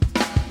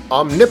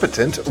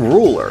Omnipotent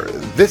ruler.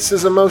 This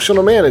is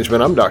Emotional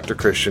Management. I'm Dr.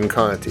 Christian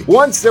Conti.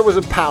 Once there was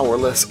a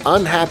powerless,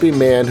 unhappy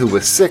man who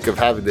was sick of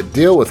having to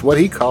deal with what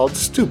he called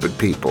stupid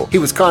people. He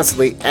was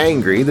constantly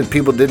angry that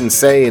people didn't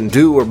say and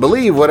do or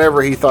believe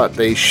whatever he thought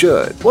they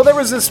should. Well, there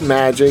was this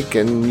magic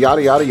and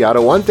yada yada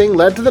yada. One thing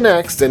led to the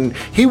next, and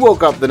he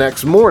woke up the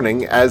next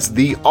morning as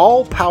the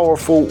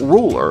all-powerful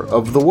ruler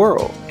of the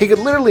world. He could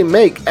literally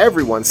make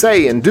everyone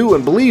say and do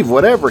and believe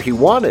whatever he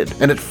wanted.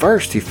 And at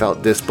first he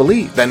felt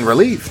disbelief, then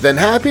relief, then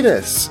happiness,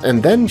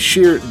 and then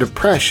sheer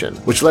depression,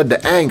 which led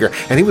to anger,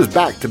 and he was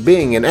back to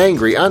being an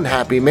angry,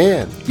 unhappy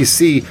man. You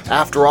see,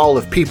 after all,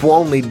 if people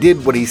only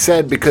did what he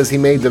said because he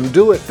made them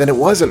do it, then it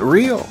wasn't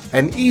real.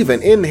 And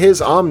even in his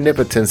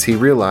omnipotence, he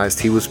realized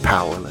he was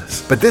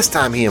powerless. But this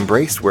time he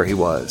embraced where he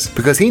was,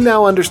 because he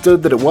now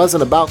understood that it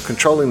wasn't about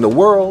controlling the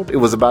world, it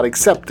was about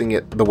accepting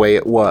it the way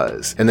it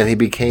was. And then he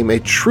became a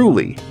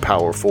truly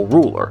powerful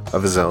ruler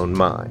of his own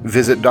mind.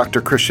 Visit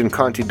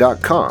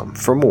drchristianconti.com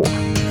for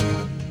more.